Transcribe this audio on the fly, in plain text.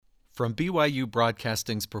From BYU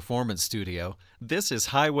Broadcasting's Performance Studio, this is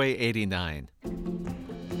Highway 89.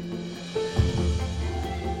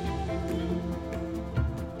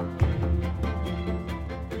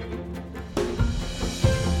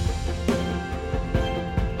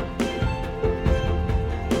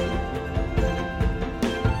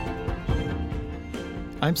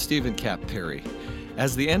 I'm Stephen Cap Perry.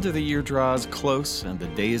 As the end of the year draws close and the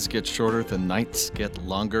days get shorter, the nights get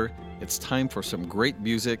longer, it's time for some great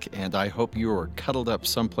music, and I hope you are cuddled up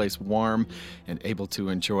someplace warm and able to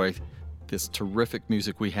enjoy this terrific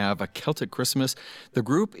music we have, A Celtic Christmas. The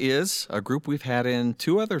group is a group we've had in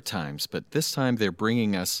two other times, but this time they're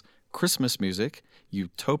bringing us Christmas music,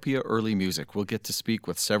 Utopia Early Music. We'll get to speak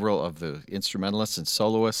with several of the instrumentalists and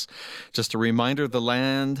soloists. Just a reminder, the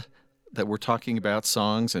land that we're talking about,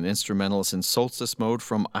 songs and instrumentals in solstice mode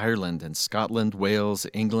from Ireland and Scotland, Wales,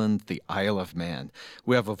 England, the Isle of Man.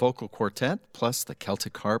 We have a vocal quartet, plus the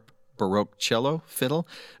Celtic harp, Baroque cello, fiddle,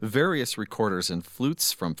 various recorders and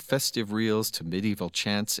flutes from festive reels to medieval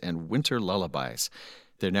chants and winter lullabies.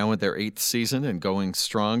 They're now in their 8th season and going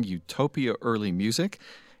strong, Utopia Early Music,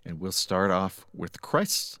 and we'll start off with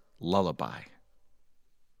Christ's Lullaby.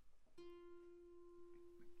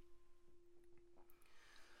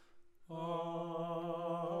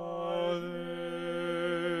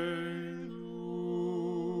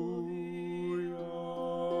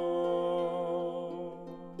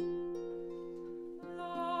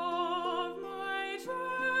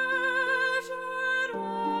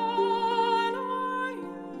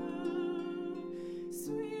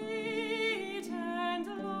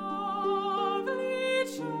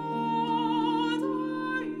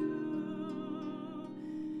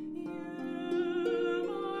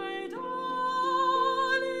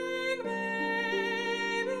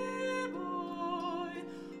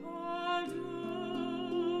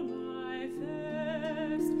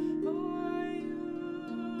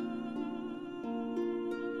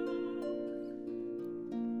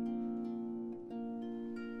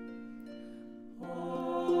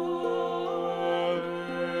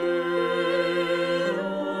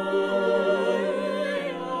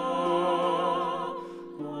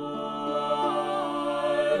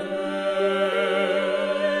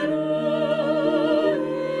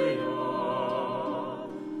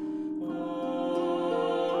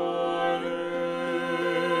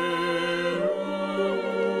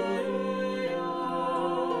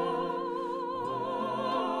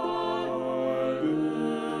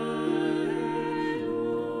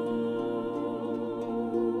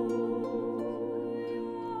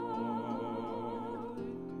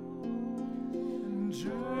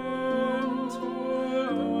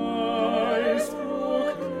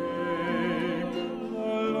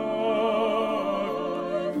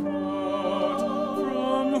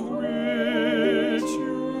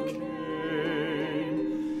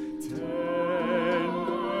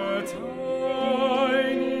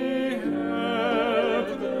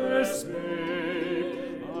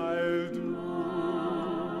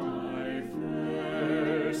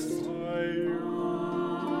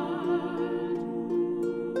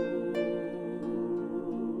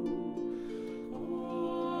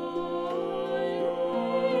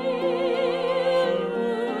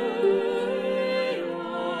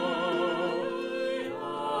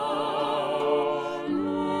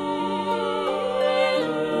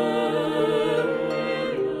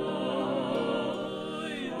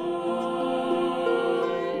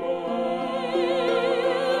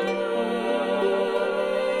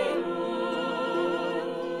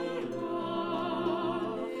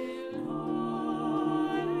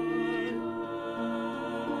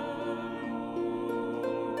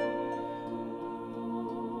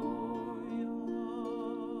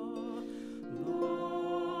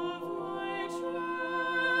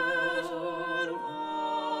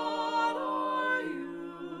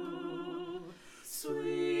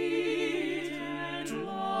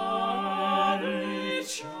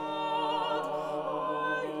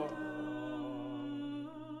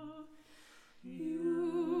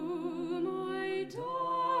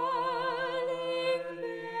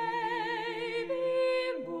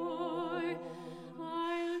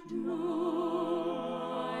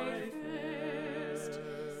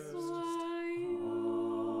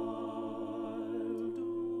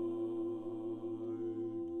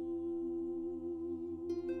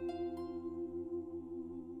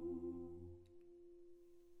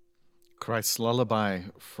 Christ's Lullaby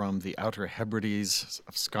from the Outer Hebrides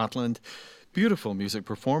of Scotland. Beautiful music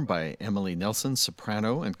performed by Emily Nelson,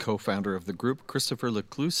 soprano and co-founder of the group, Christopher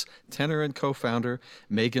Lecluse, tenor and co-founder,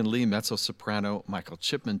 Megan Lee, mezzo-soprano, Michael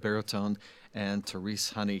Chipman, baritone, and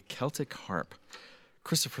Therese Honey, Celtic harp.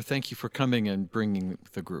 Christopher, thank you for coming and bringing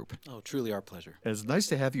the group. Oh, truly our pleasure. It's nice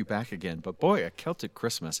to have you back again, but boy, a Celtic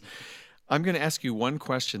Christmas. I'm going to ask you one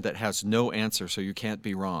question that has no answer, so you can't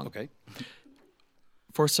be wrong. Okay.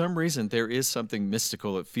 For some reason, there is something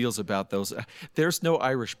mystical it feels about those. There's no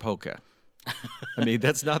Irish polka. I mean,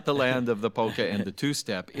 that's not the land of the polka and the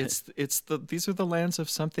two-step. These are the lands of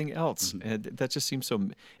something else, and that just seems so.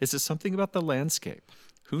 Is it something about the landscape?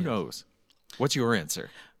 Who knows? What's your answer?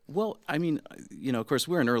 Well, I mean, of course,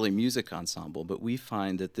 we're an early music ensemble, but we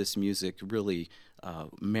find that this music really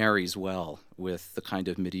marries well with the kind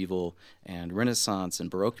of medieval and Renaissance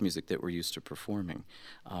and Baroque music that we're used to performing.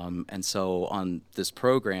 And so on this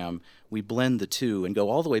program, we blend the two and go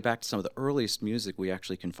all the way back to some of the earliest music we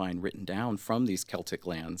actually can find written down from these Celtic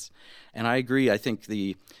lands. And I agree, I think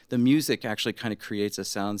the music actually kind of creates a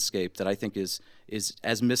soundscape that I think is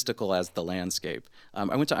as mystical as the landscape.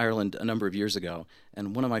 I went to Ireland a number of years ago,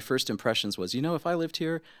 and one of my first impressions was, if I lived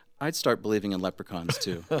here, I'd start believing in leprechauns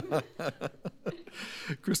too.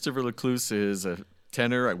 Christopher Lecluse is a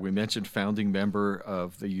tenor. We mentioned founding member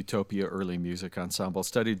of the Utopia Early Music Ensemble,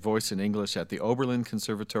 studied voice and English at the Oberlin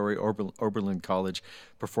Conservatory, Oberlin College,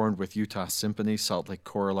 performed with Utah Symphony, Salt Lake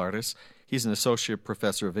Choral Artists. He's an associate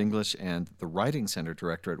professor of English and the Writing Center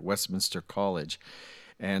director at Westminster College.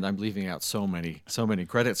 And I'm leaving out so many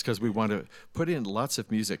credits because we want to put in lots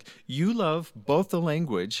of music. You love both the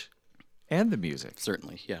language and the music.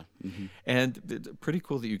 Certainly, yeah. Mm-hmm. And pretty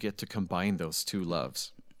cool that you get to combine those two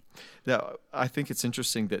loves. Now, I think it's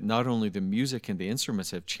interesting that not only the music and the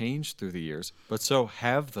instruments have changed through the years, but so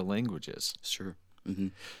have the languages. Sure. Mm-hmm.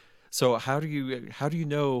 So how do you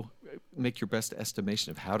make your best estimation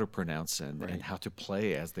of how to pronounce and how to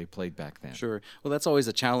play as they played back then? Sure. Well, that's always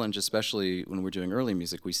a challenge, especially when we're doing early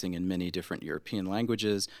music. We sing in many different European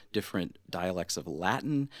languages, different dialects of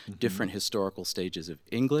Latin, different historical stages of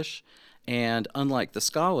English. And unlike the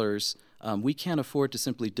scholars, we can't afford to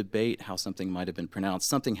simply debate how something might have been pronounced.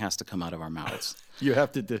 Something has to come out of our mouths. You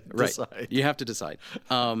have to decide. Right. You have to decide.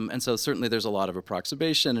 And so certainly there's a lot of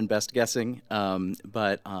approximation and best guessing.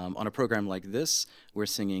 But on a program like this, we're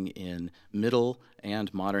singing in Middle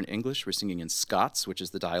and Modern English. We're singing in Scots, which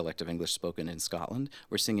is the dialect of English spoken in Scotland.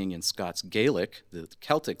 We're singing in Scots Gaelic, the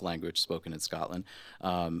Celtic language spoken in Scotland.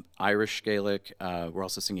 Irish Gaelic. We're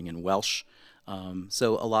also singing in Welsh.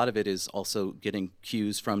 So a lot of it is also getting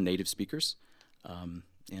cues from native speakers and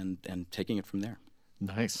taking it from there.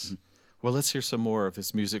 Nice. Mm-hmm. Well, let's hear some more of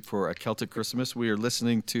this music for A Celtic Christmas. We are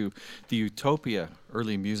listening to the Utopia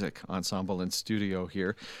Early Music Ensemble in studio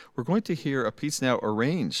here. We're going to hear a piece now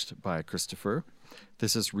arranged by Christopher.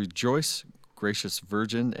 This is Rejoice, Gracious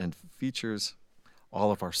Virgin, and features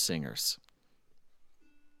all of our singers.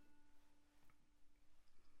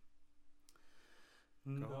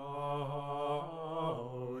 Gaude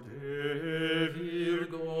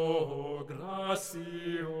Virgo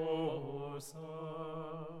graciosa,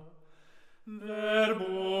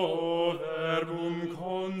 verbum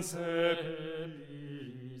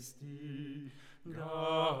concepelisti,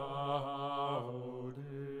 gaude.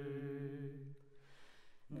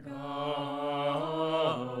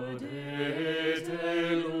 Gaude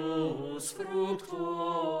telus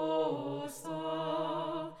fructuosa,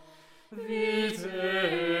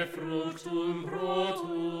 vitae fructum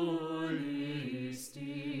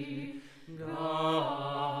protulisti, gaude.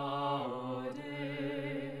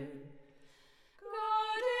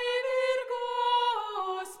 Gaude Virgo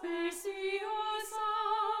speciosa,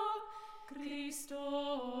 Christo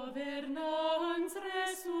vernans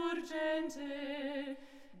resurgente,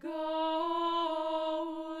 gaude.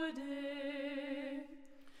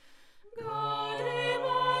 Gaude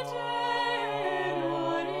Mater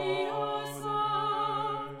gloriosa,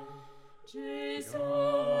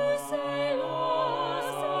 Jesus elos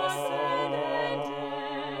ascendente,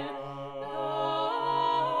 gaude.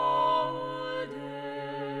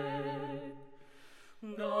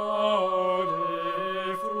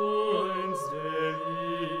 Gaude fruens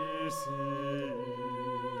deliciis,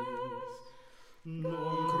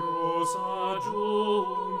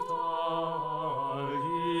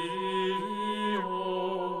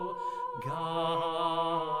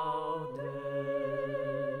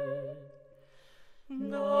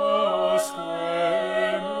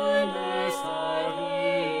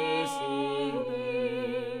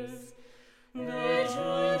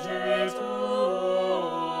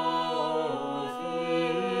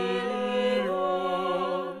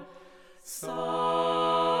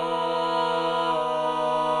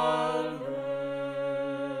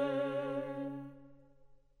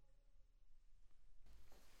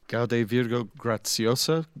 Gaude Virgo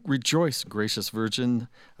Graziosa, Rejoice, Gracious Virgin,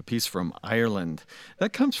 a piece from Ireland.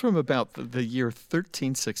 That comes from about the year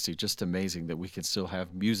 1360. Just amazing that we can still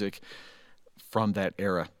have music from that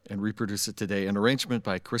era and reproduce it today. An arrangement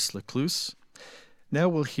by Chris Lecluse. Now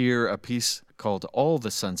we'll hear a piece called All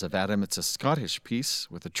the Sons of Adam. It's a Scottish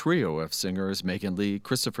piece with a trio of singers, Megan Lee,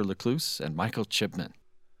 Christopher Lecluse, and Michael Chipman.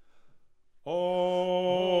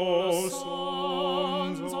 O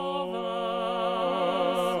sons of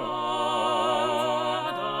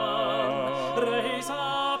Adam, raise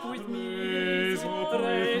up with me, raise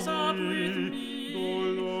up with me, the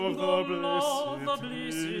love the blessed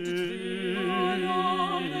Trinity,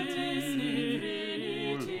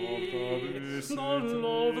 the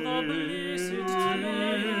love the blessed Trinity.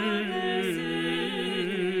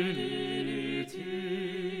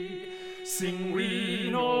 Sing we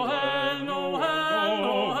Noel, Noel,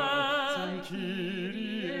 Noel. Sing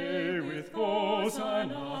Kyrie with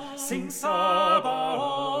Hosanna. Sing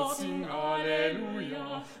Sabaoth, sing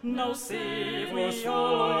Alleluia. Now save we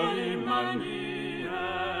all Emmanuel.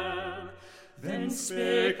 Then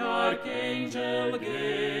spake Archangel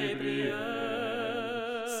Gabriel,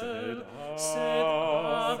 said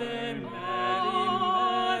Ave Mary,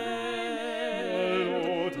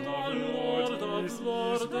 Mary, the Lord of Lords is with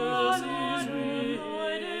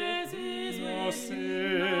thee. Now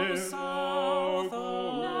south,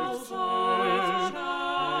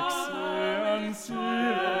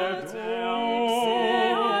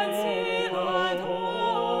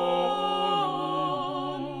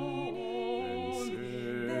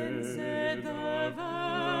 Then said the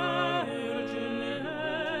Virgin,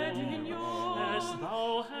 as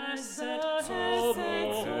thou hast said, so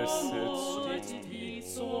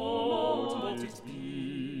mote it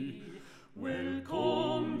be.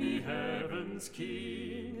 Welcome be heaven's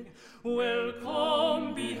King,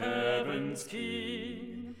 welcome be heaven's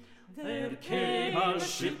King. There came a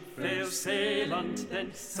ship fair sailant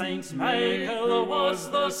then, Saint Michael was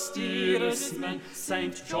the steersman,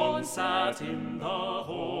 Saint John sat in the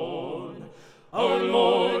horn. Our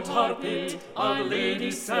Lord harped, Our Lady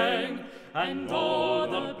sang, and all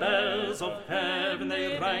the bells of heaven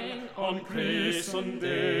they rang on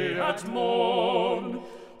Christendday at morn,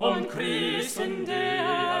 on Christendday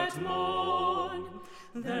at morn.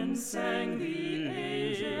 Then sang the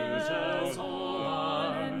angels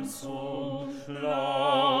one song,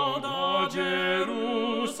 Lauda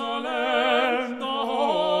Jerusalem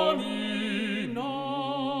Dominum,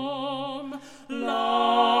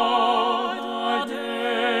 Lauda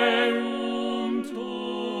Deum tuum,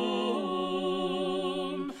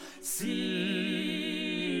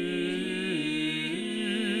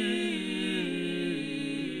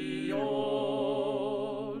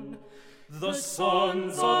 Sion. The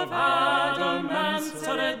sons of Adam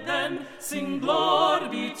answered then, sing glory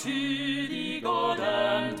be to thee, God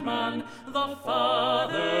and man, the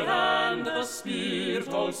Father and the Spirit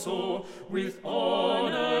also, with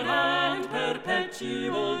honor and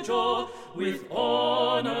perpetual joy, with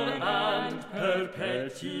honor and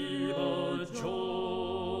perpetual joy.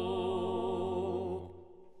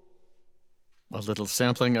 A little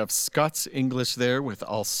sampling of Scots English there with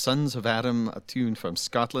All Sons of Adam, a tune from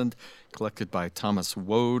Scotland, collected by Thomas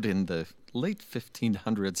Wode in the late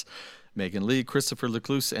 1500s. Megan Lee, Christopher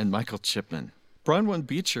Lecluse, and Michael Chipman. Bronwyn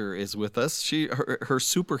Beecher is with us. Her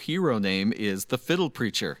superhero name is the Fiddle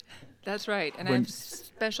Preacher. That's right, and I have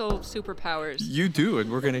special superpowers. You do,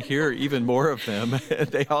 and we're going to hear even more of them.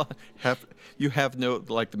 They all have. You have no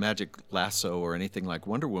like the magic lasso or anything like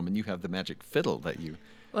Wonder Woman. You have the magic fiddle that you.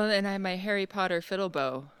 Well, and I have my Harry Potter fiddle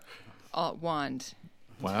bow wand.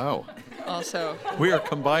 Wow. Also. We are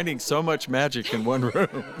combining so much magic in one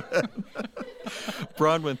room.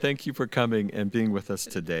 Bronwyn, thank you for coming and being with us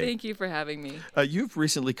today. Thank you for having me. You've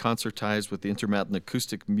recently concertized with the Intermountain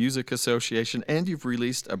Acoustic Music Association, and you've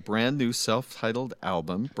released a brand new self-titled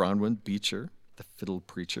album, Bronwyn Beecher, The Fiddle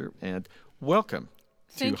Preacher, and welcome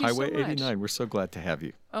Thank to you Highway so much. 89. We're so glad to have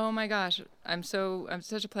you. Oh my gosh, I'm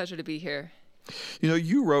such a pleasure to be here. You know,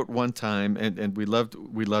 you wrote one time, and we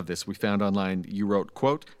love this. We found online, you wrote,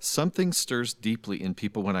 quote, "Something stirs deeply in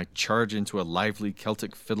people when I charge into a lively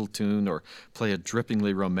Celtic fiddle tune or play a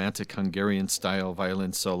drippingly romantic Hungarian-style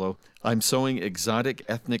violin solo. I'm sewing exotic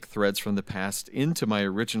ethnic threads from the past into my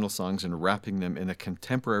original songs and wrapping them in a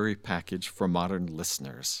contemporary package for modern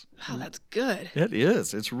listeners." Wow, that's good. It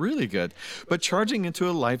is. It's really good. But charging into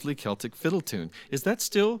a lively Celtic fiddle tune, is that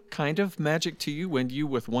still kind of magic to you when you,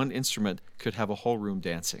 with one instrument, could have a whole room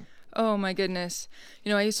dancing? Oh my goodness.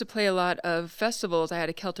 I used to play a lot of festivals. I had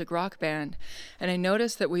a Celtic rock band, and I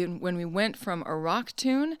noticed that when we went from a rock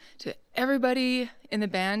tune to everybody in the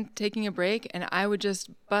band taking a break, and I would just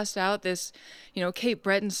bust out this, Cape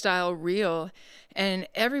Breton style reel, and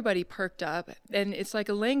everybody perked up, and it's like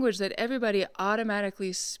a language that everybody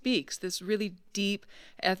automatically speaks. This really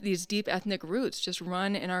these deep ethnic roots just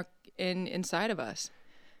run inside of us.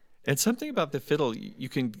 And something about the fiddle, you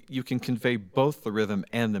can convey both the rhythm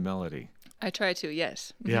and the melody. I try to,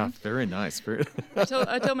 yes. Yeah, very nice.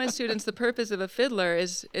 I tell my students the purpose of a fiddler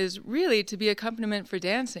is really to be accompaniment for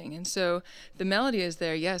dancing. And so the melody is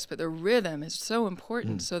there, yes, but the rhythm is so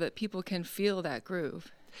important so that people can feel that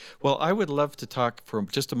groove. Well, I would love to talk for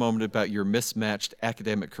just a moment about your mismatched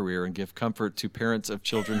academic career and give comfort to parents of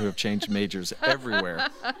children who have changed majors everywhere,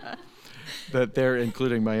 that they're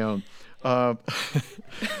including my own.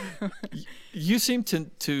 You seem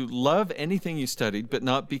to love anything you studied, but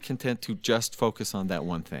not be content to just focus on that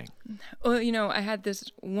one thing. Well, I had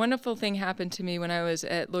this wonderful thing happen to me when I was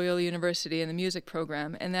at Loyola University in the music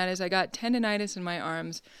program, and that is I got tendinitis in my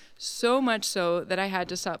arms, so much so that I had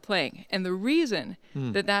to stop playing. And the reason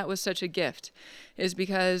that was such a gift is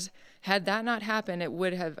because had that not happened, I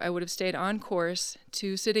would have stayed on course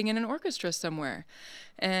to sitting in an orchestra somewhere.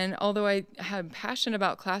 And although I have passion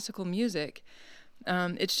about classical music,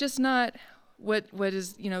 it's just not what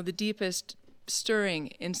is, the deepest stirring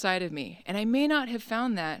inside of me. And I may not have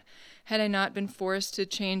found that had I not been forced to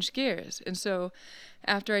change gears. And so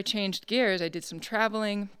after I changed gears, I did some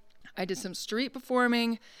traveling, I did some street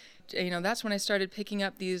performing. That's when I started picking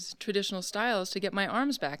up these traditional styles to get my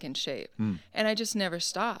arms back in shape. And I just never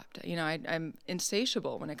stopped. I'm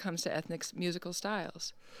insatiable when it comes to ethnic musical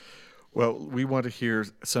styles. Well, we want to hear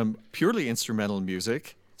some purely instrumental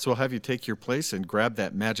music, so we'll have you take your place and grab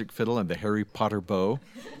that magic fiddle and the Harry Potter bow.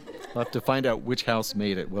 We'll have to find out which house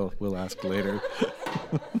made it. We'll ask later.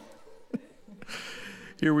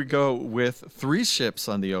 Here we go with Three Ships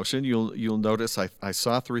on the Ocean. You'll notice I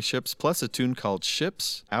saw three ships, plus a tune called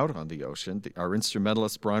Ships Out on the Ocean. Our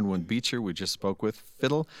instrumentalist, Bronwyn Beecher, we just spoke with,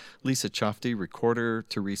 fiddle, Lisa Chofty, recorder,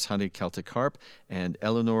 Therese Honey, Celtic harp, and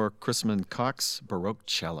Eleanor Chrisman Cox, Baroque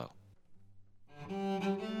cello.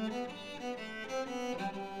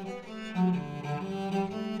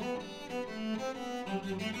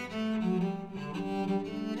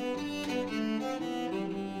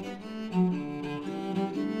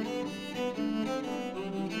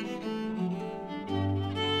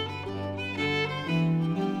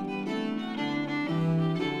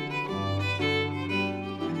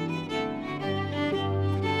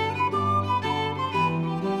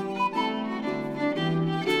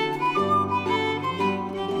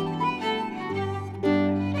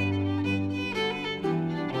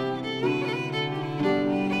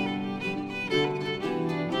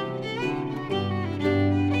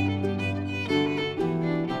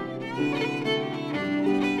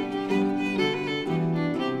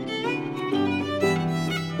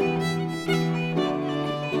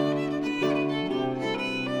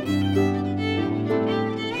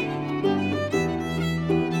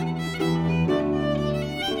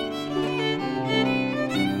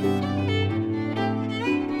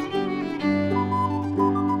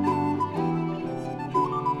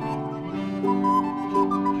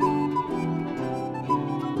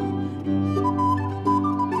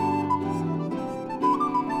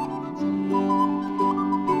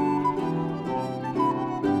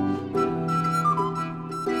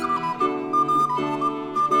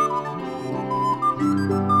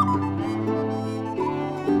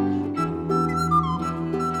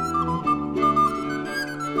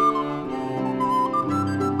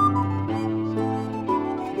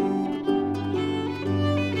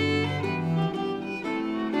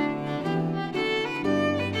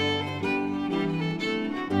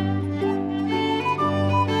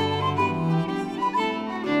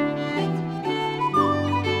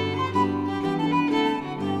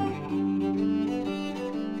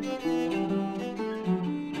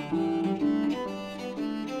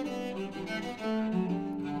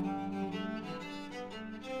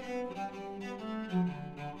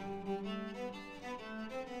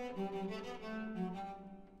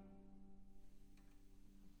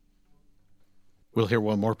 We'll hear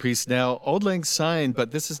one more piece now. Auld Lang Syne,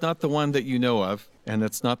 but this is not the one that you know of, and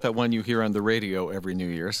it's not that one you hear on the radio every New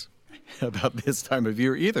Year's about this time of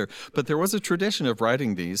year either. But there was a tradition of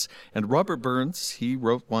writing these, and Robert Burns, he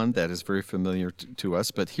wrote one that is very familiar to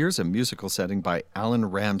us, but here's a musical setting by Alan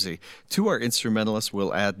Ramsey. To our instrumentalists,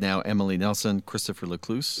 we'll add now Emily Nelson, Christopher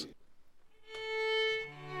Lecluse.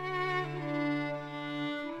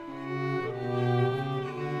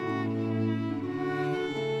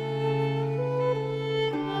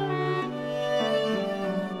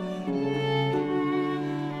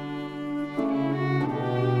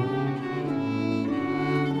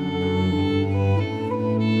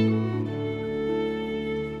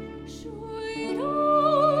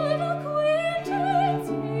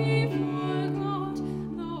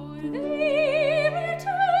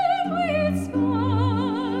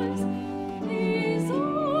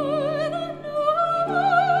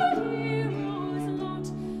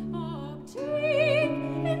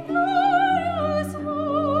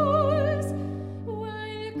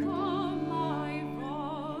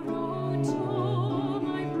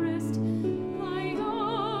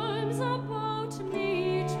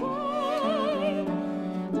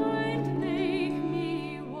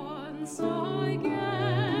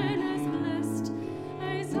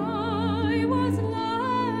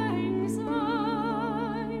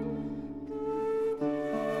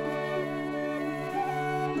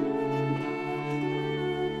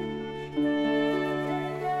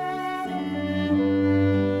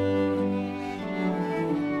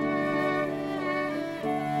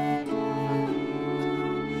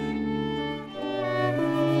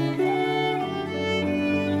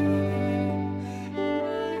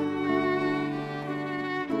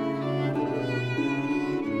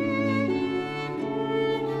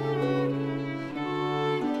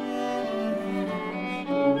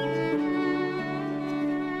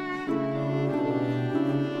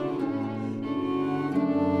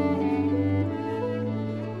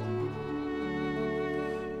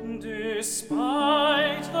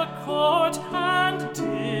 Despite the court and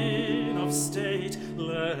din of state,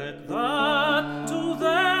 let that to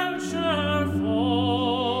their share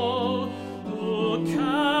fall. Who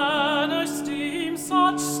can esteem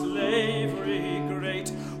such slavery great,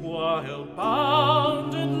 while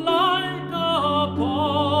bounded like a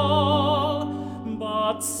ball,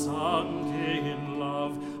 but sunk in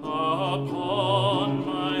love upon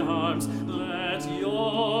my arms? Let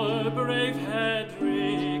your brave head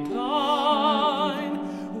recline.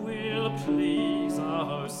 We'll please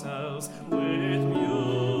ourselves with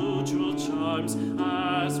mutual charms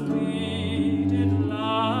as we did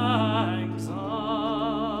lang syne.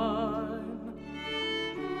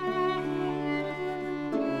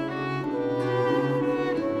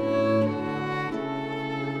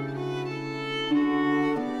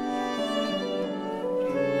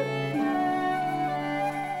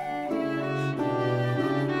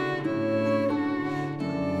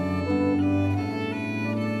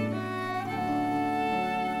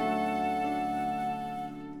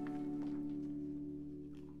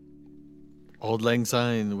 Auld Lang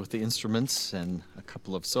Syne with the instruments and a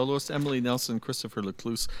couple of soloists, Emily Nelson, Christopher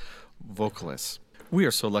Lecluse, vocalists. We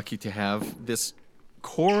are so lucky to have this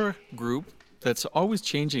core group that's always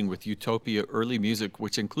changing with Utopia Early Music,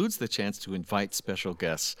 which includes the chance to invite special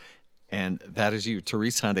guests. And that is you,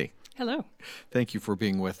 Therese Honey. Hello. Thank you for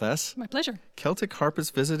being with us. My pleasure. Celtic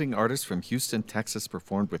harpist visiting artists from Houston, Texas,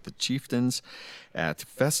 performed with the Chieftains at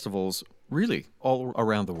festivals really all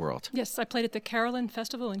around the world. Yes, I played at the Carolyn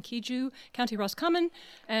Festival in Keju, County Roscommon,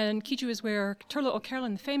 and Keju is where Turlough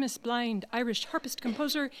O'Carolan, the famous blind Irish harpist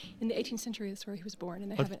composer in the 18th century, that's where he was born,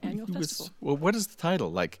 and they have an annual festival. Well, what is the title?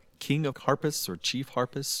 Like King of Harpists or Chief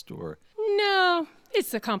Harpist or? No,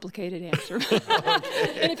 it's a complicated answer.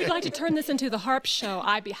 And if you'd like to turn this into the harp show,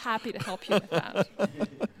 I'd be happy to help you with that.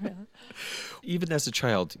 Yeah. Even as a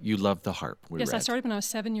child, you loved the harp. Yes, I started when I was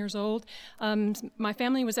 7 years old. My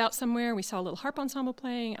family was out somewhere. We saw a little harp ensemble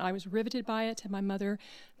playing. I was riveted by it, and my mother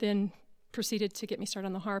then proceeded to get me started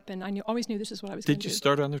on the harp, and I always knew this is what I was going to do. Did you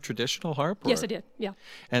start on the traditional harp? Yes, I did, yeah.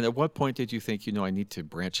 And at what point did you think, I need to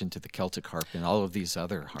branch into the Celtic harp and all of these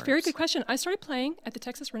other harps? Very good question. I started playing at the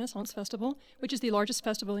Texas Renaissance Festival, which is the largest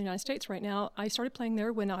festival in the United States right now. I started playing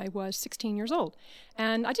there when I was 16 years old,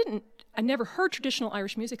 and I never heard traditional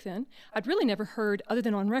Irish music then. I'd really never heard, other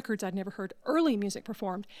than on records, I'd never heard early music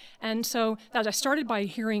performed. And so I started by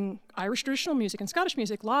hearing Irish traditional music and Scottish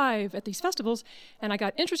music live at these festivals, and I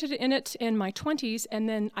got interested in it in my 20s, and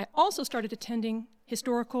then I also started attending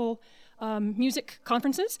historical music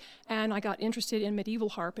conferences, and I got interested in medieval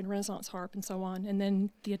harp and Renaissance harp and so on. And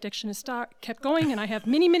then the addiction has kept going, and I have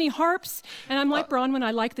many, many harps. And I'm like Bronwyn.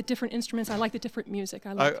 I like the different instruments. I like the different music.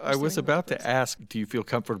 I was about to ask, do you feel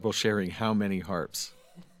comfortable sharing how many harps?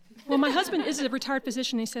 Well, my husband is a retired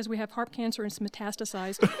physician. He says we have harp cancer and it's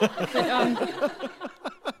metastasized.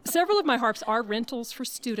 But, several of my harps are rentals for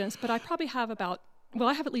students, but I probably have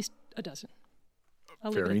I have at least a dozen.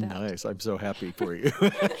 Very nice. I'm so happy for you.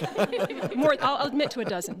 More, I'll admit to a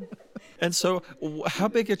dozen. And so how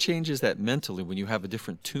big a change is that mentally when you have a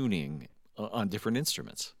different tuning on different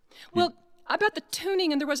instruments? Well, about the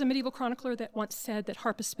tuning, and there was a medieval chronicler that once said that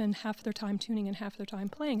harpists spend half their time tuning and half their time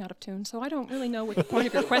playing out of tune, so I don't really know what the point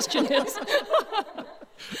of your question is.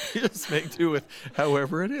 You just make do with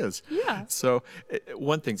however it is. Yeah. So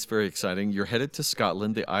one thing's very exciting. You're headed to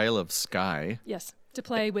Scotland, the Isle of Skye. Yes, to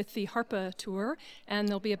play with the Harpa Tour, and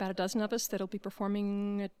there'll be about a dozen of us that'll be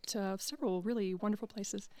performing at several really wonderful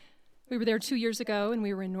places. We were there 2 years ago, and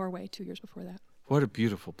we were in Norway 2 years before that. What a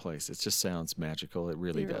beautiful place. It just sounds magical. It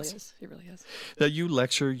really does. It really is. Now, you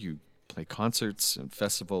lecture, you play concerts and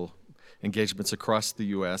festival engagements across the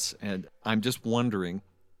U.S., and I'm just wondering,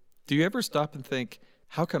 do you ever stop and think,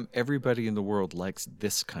 how come everybody in the world likes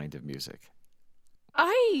this kind of music?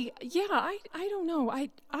 I don't know.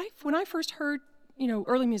 When I first heard,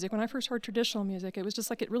 early music, when I first heard traditional music, it was just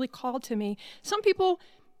like it really called to me. Some people,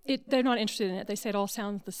 they're not interested in it. They say it all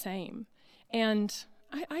sounds the same. And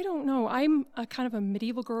I don't know. I'm a kind of a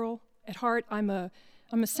medieval girl at heart. I'm a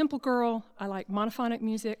simple girl. I like monophonic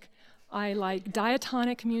music. I like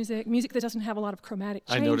diatonic music that doesn't have a lot of chromatic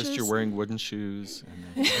changes. I noticed you're wearing wooden shoes.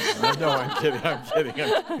 No, I'm kidding.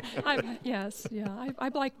 I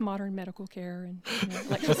like modern medical care and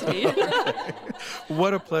electricity.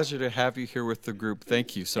 What a pleasure to have you here with the group.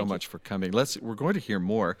 Thank you so much for coming. We're going to hear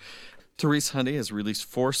more. Therese Honey has released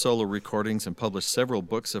 4 solo recordings and published several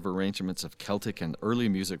books of arrangements of Celtic and early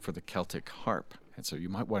music for the Celtic harp. And so you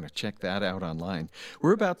might want to check that out online.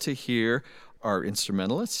 We're about to hear our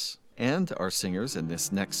instrumentalists and our singers in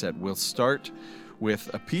this next set. We'll start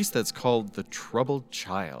with a piece that's called The Troubled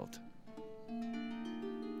Child.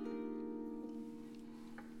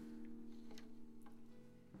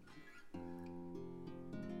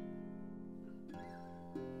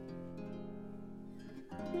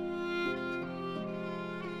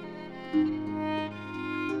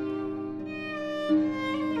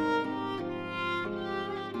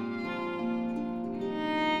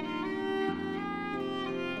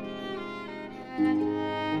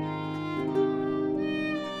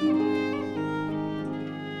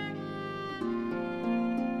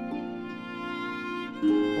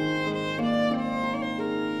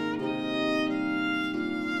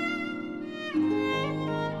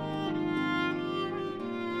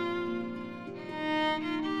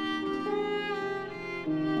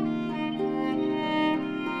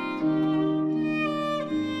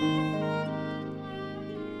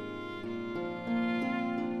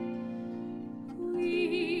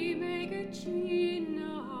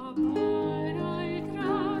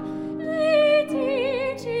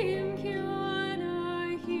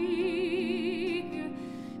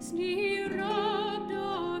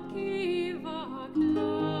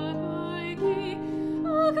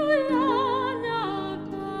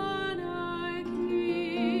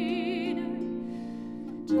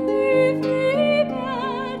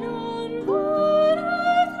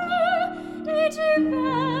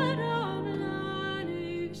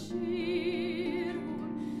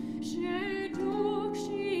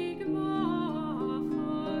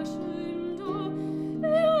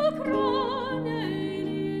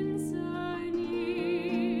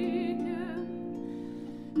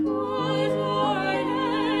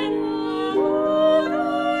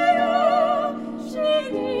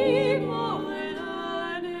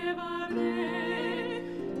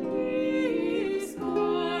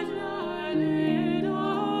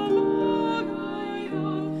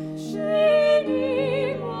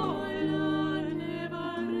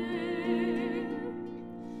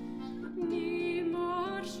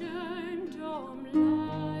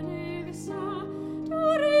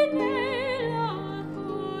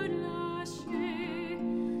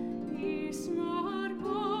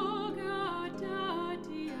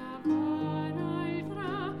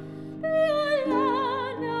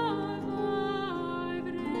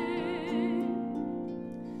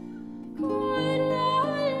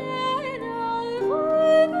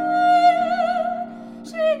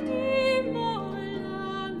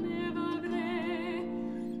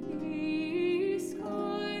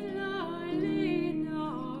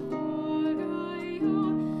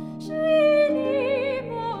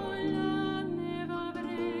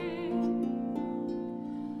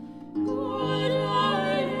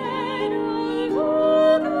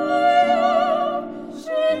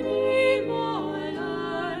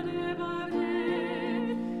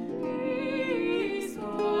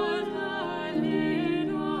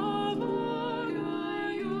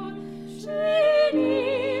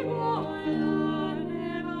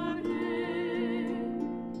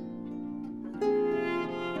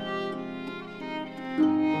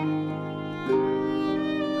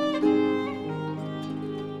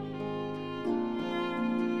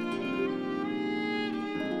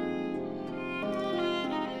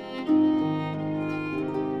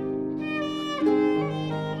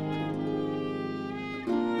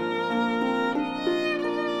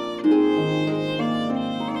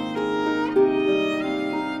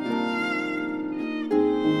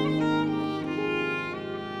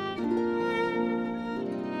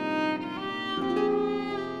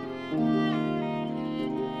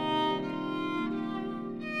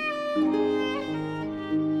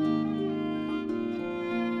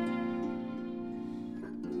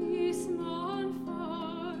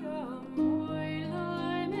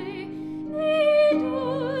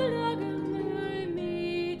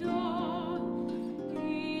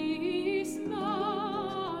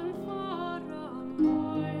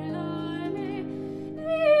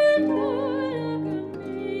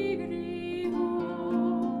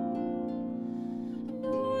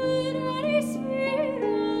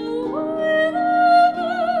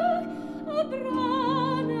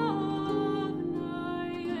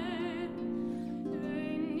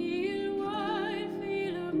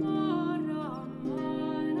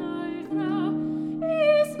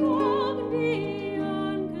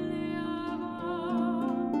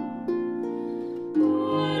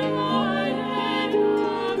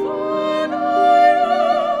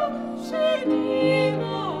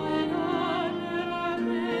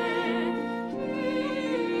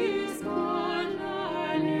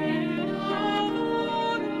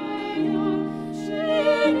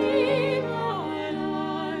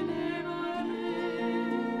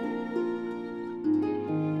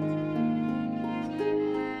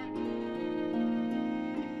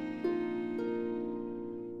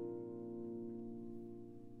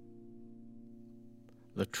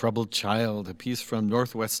 Troubled Child, a piece from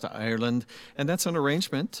Northwest Ireland, and that's an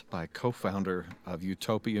arrangement by co-founder of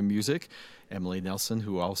Utopia Music, Emily Nelson,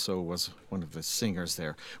 who also was one of the singers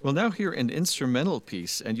there. We'll now hear an instrumental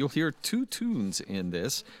piece, and you'll hear two tunes in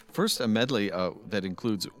this. First, a medley that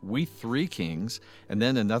includes We Three Kings, and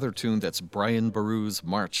then another tune that's Brian Boru's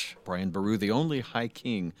March. Brian Boru, the only High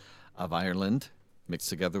King of Ireland, mixed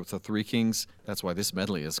together with the Three Kings. That's why this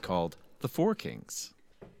medley is called The Four Kings.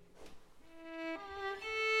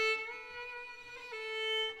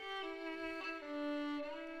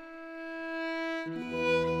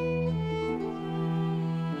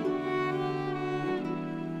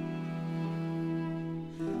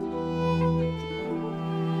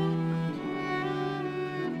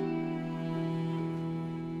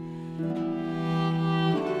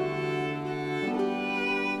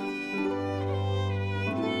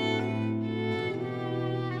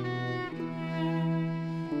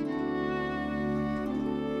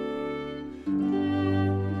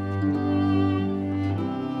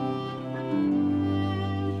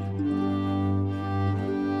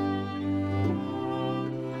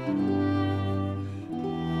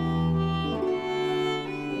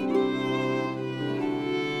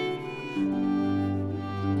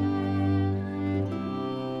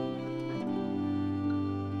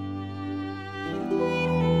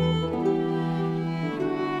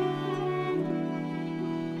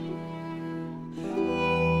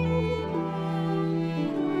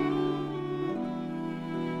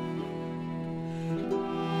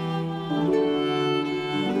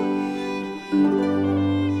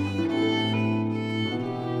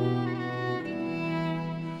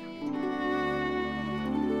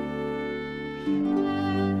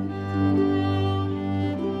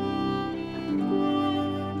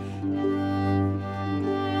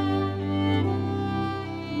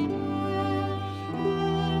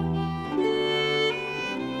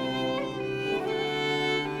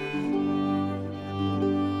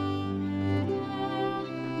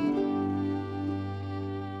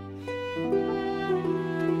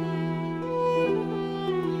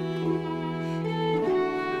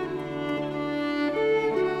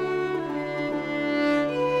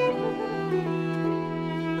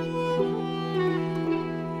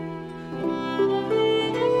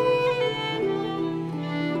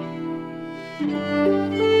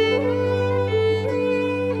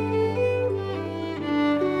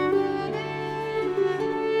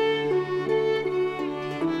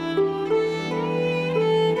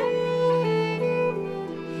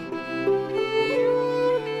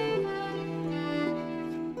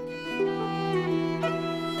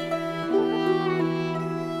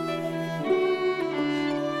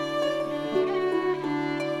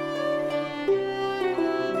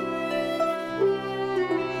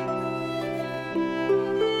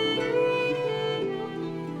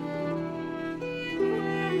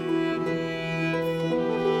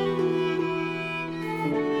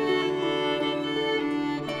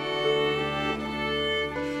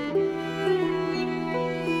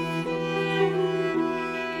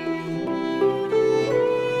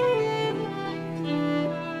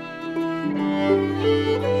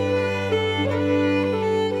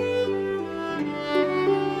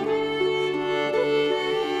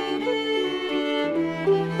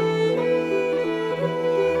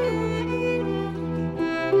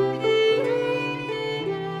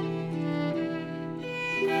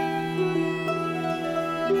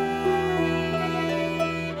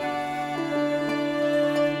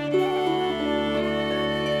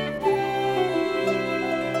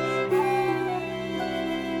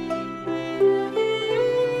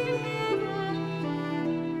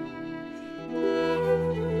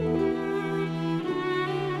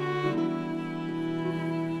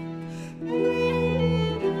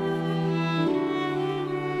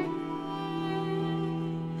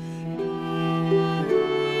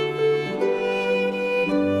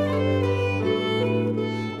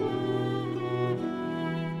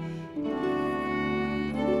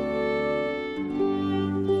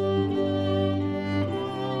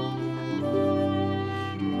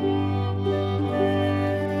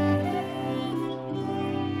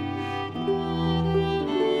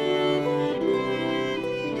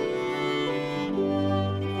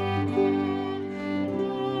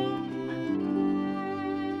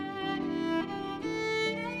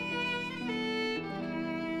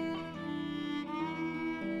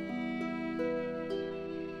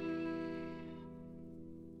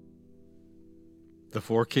 The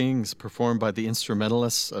Four Kings, performed by the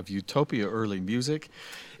instrumentalists of Utopia Early Music.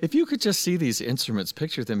 If you could just see these instruments,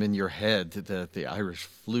 picture them in your head, the Irish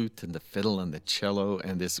flute and the fiddle and the cello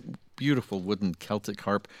and this beautiful wooden Celtic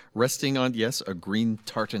harp resting on, yes, a green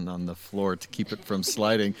tartan on the floor to keep it from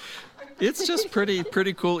sliding. It's just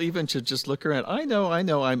pretty cool even to just look around. I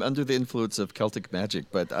know I'm under the influence of Celtic magic,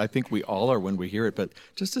 but I think we all are when we hear it. But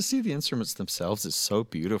just to see the instruments themselves is so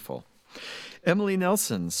beautiful. Emily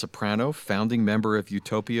Nelson, soprano, founding member of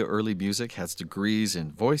Utopia Early Music, has degrees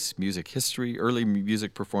in voice, music history, early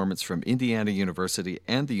music performance from Indiana University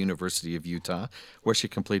and the University of Utah, where she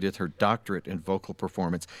completed her doctorate in vocal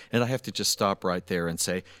performance. And I have to just stop right there and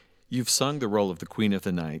say, you've sung the role of the Queen of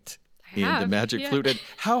the Night in the Magic Flute. And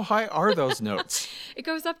how high are those notes? It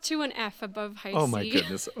goes up to an F above high C. Oh, my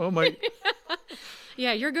goodness. Oh, my...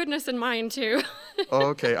 Yeah, your goodness and mine, too. Oh,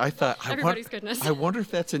 okay. I thought... Everybody's goodness. I wonder if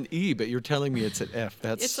that's an E, but you're telling me it's an F.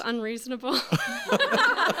 It's unreasonable.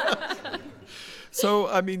 So,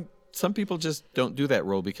 I mean, some people just don't do that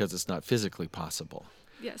role because it's not physically possible.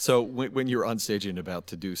 Yes. So when you're on stage and about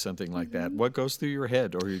to do something like that, what goes through your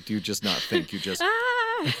head? Or do you just not think? You just...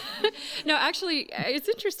 No, actually, it's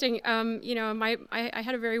interesting. I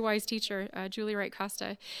had a very wise teacher, Julie Wright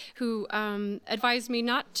Costa, who advised me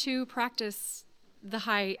not to practice the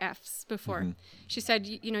high Fs before. Mm-hmm. She said,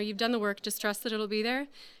 you've done the work, just trust that it'll be there,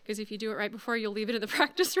 because if you do it right before, you'll leave it in the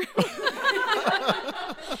practice room.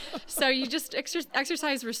 So you just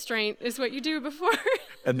exercise restraint is what you do before.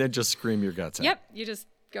 And then just scream your guts out. Yep, you just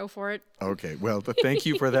go for it. Okay, well, thank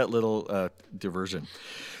you for that little diversion.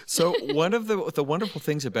 So one of the wonderful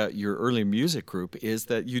things about your early music group is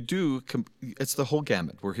that you do, it's the whole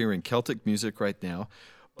gamut. We're hearing Celtic music right now,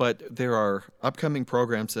 but there are upcoming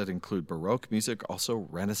programs that include Baroque music, also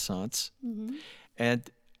Renaissance. Mm-hmm. And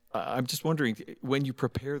I'm just wondering, when you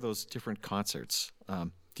prepare those different concerts,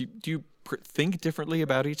 do you think differently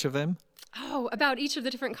about each of them? Oh, about each of the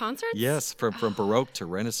different concerts? Yes, from Baroque to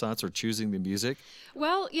Renaissance or choosing the music.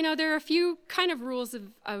 Well, there are a few kind of rules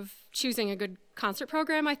of choosing a good concert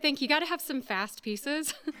program. I think you got to have some fast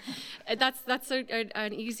pieces. That's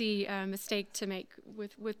an easy mistake to make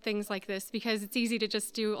with things like this, because it's easy to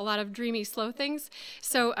just do a lot of dreamy, slow things.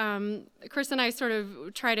 So Chris and I sort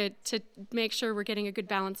of try to make sure we're getting a good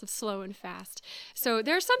balance of slow and fast. So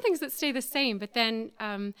there are some things that stay the same, but then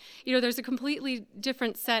there's a completely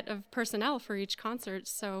different set of personnel for each concert.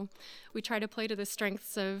 So we try to play to the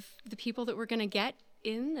strengths of the people that we're going to get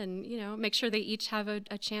in, and make sure they each have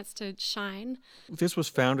a chance to shine. This was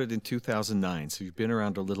founded in 2009, so you've been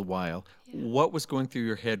around a little while. Yeah. What was going through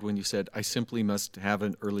your head when you said, I simply must have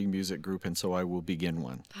an early music group, and so I will begin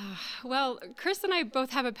one? Well, Chris and I both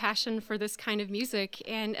have a passion for this kind of music,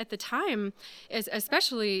 and at the time,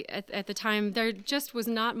 especially at the time, there just was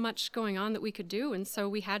not much going on that we could do, and so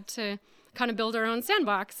we had to kind of build our own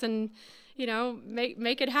sandbox and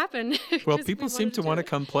make it happen. Well, people seem to want to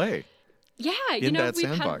come play. Yeah,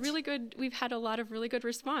 we've had a lot of really good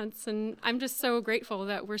response, and I'm just so grateful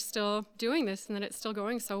that we're still doing this and that it's still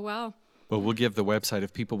going so well. Well, we'll give the website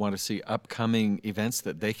if people want to see upcoming events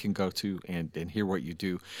that they can go to and hear what you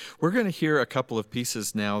do. We're going to hear a couple of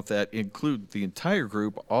pieces now that include the entire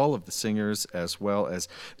group, all of the singers, as well as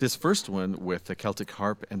this first one with the Celtic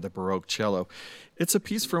harp and the Baroque cello. It's a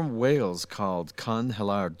piece from Wales called Con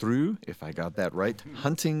Helar Drw, if I got that right,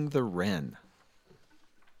 Hunting the Wren.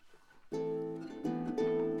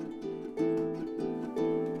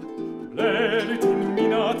 Bläret in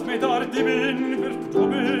minat med ardibin vert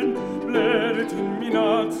robin, bläret in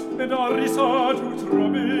minat med arrisat ut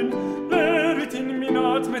robin, bläret in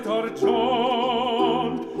minat med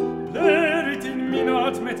John, bläret in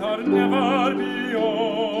minat med never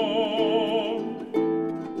beyond.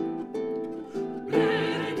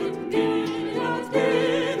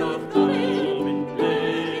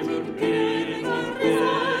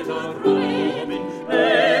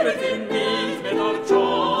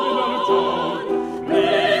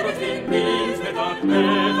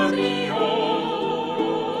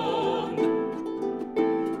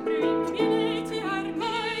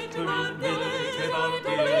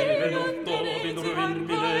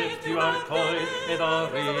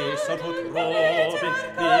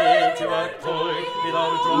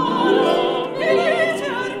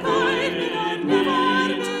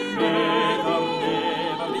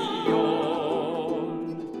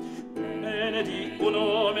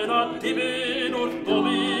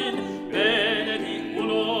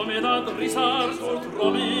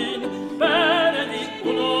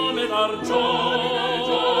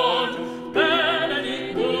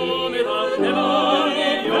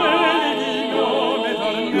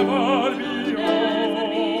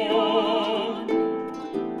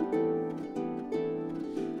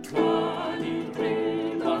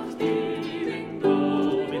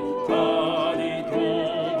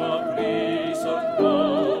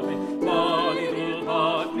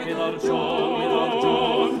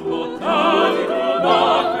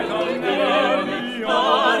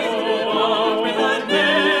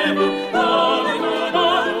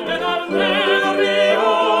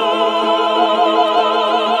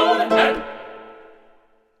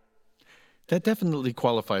 That definitely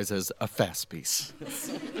qualifies as a fast piece.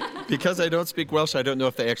 Because I don't speak Welsh, I don't know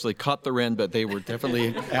if they actually caught the wren, but they were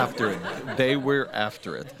definitely after it. They were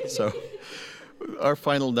after it. So our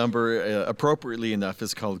final number, appropriately enough,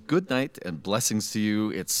 is called Good Night and Blessings to You.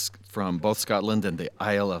 It's from both Scotland and the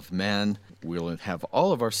Isle of Man. We'll have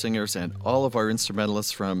all of our singers and all of our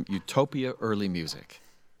instrumentalists from Utopia Early Music.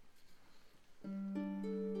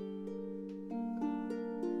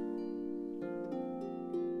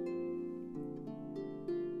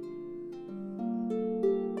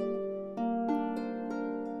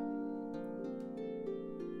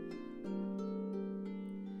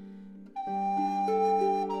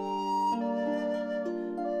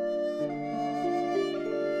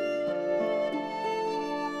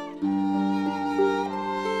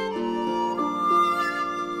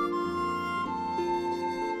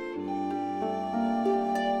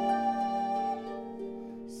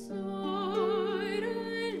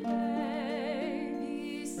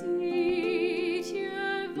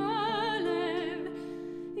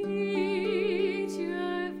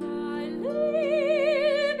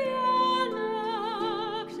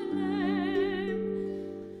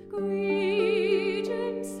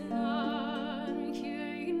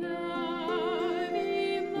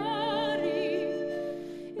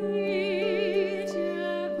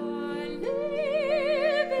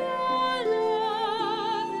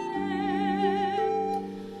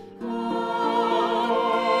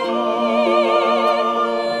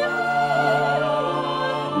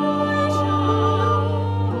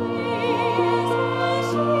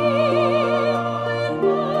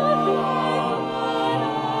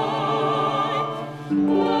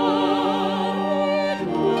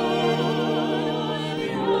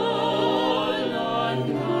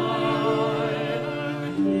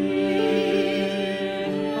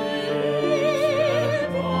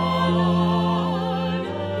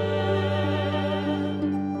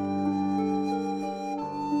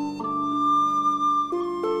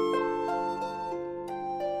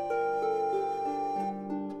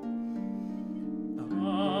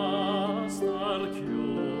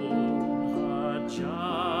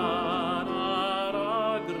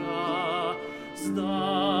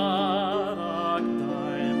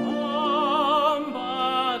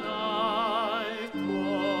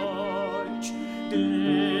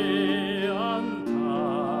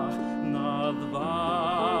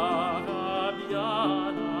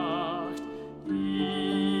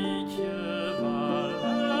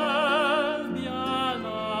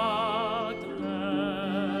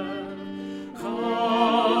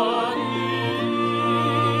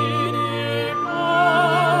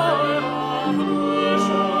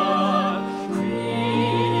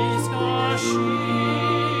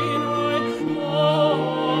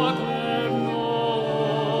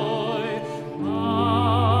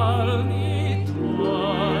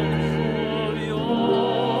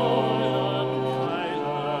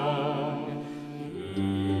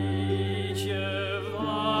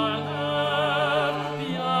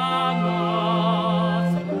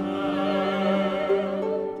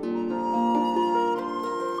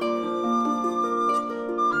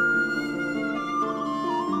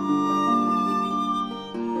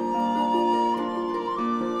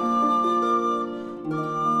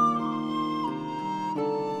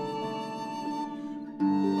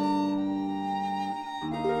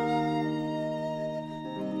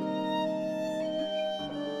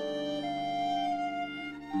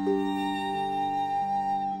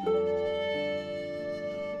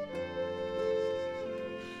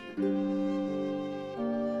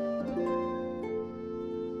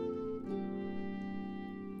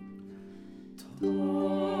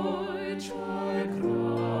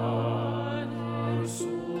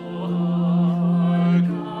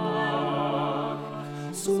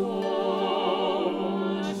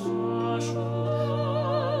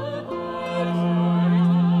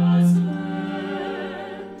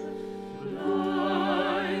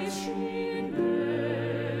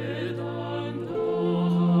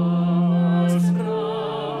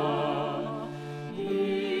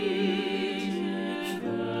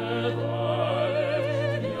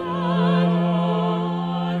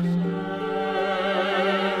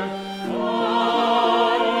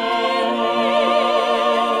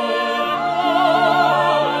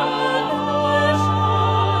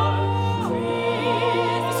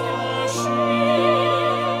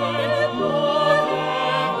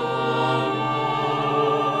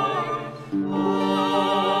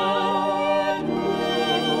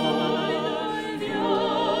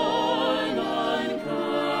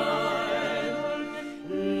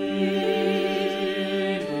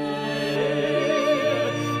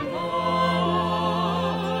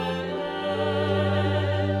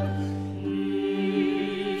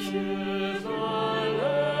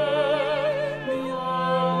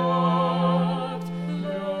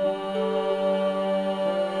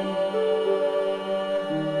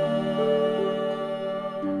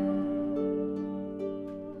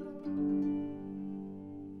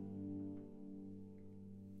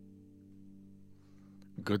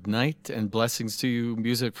 Good night and blessings to you.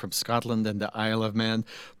 Music from Scotland and the Isle of Man,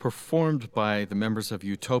 performed by the members of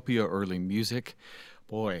Utopia Early Music.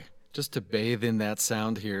 Boy, just to bathe in that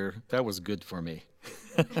sound here, that was good for me.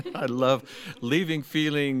 I love leaving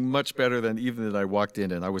feeling much better than even that I walked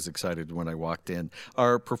in, and I was excited when I walked in.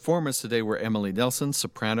 Our performers today were Emily Nelson,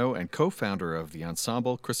 soprano and co-founder of the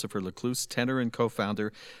ensemble, Christopher Lecluse, tenor and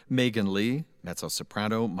co-founder, Megan Lee,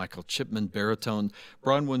 mezzo-soprano, Michael Chipman, baritone,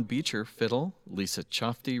 Bronwyn Beecher, fiddle, Lisa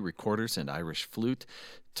Chofty, recorders and Irish flute,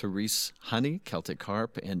 Therese Honey, Celtic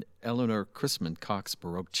harp, and Eleanor Chrisman Cox,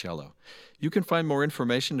 Baroque cello. You can find more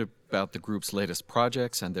information about the group's latest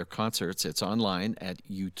projects and their concerts. It's online at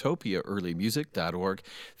utopiaearlymusic.org.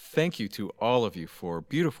 Thank you to all of you for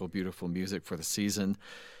beautiful, beautiful music for the season.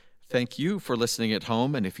 Thank you for listening at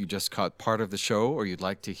home, and if you just caught part of the show or you'd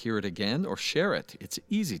like to hear it again or share it, it's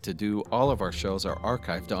easy to do. All of our shows are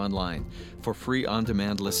archived online for free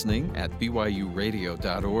on-demand listening at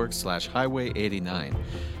byuradio.org/highway89.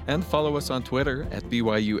 And follow us on Twitter at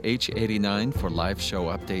BYUH89 for live show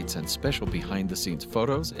updates and special behind-the-scenes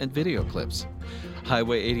photos and video clips.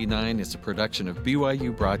 Highway 89 is a production of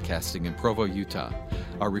BYU Broadcasting in Provo, Utah.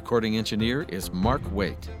 Our recording engineer is Mark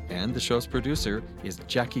Waite, and the show's producer is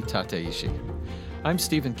Jackie Tateishi. I'm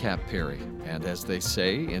Stephen Kapp Perry, and as they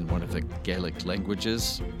say in one of the Gaelic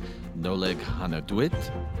languages, Noleg Hana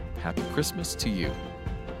Duit, Happy Christmas to you.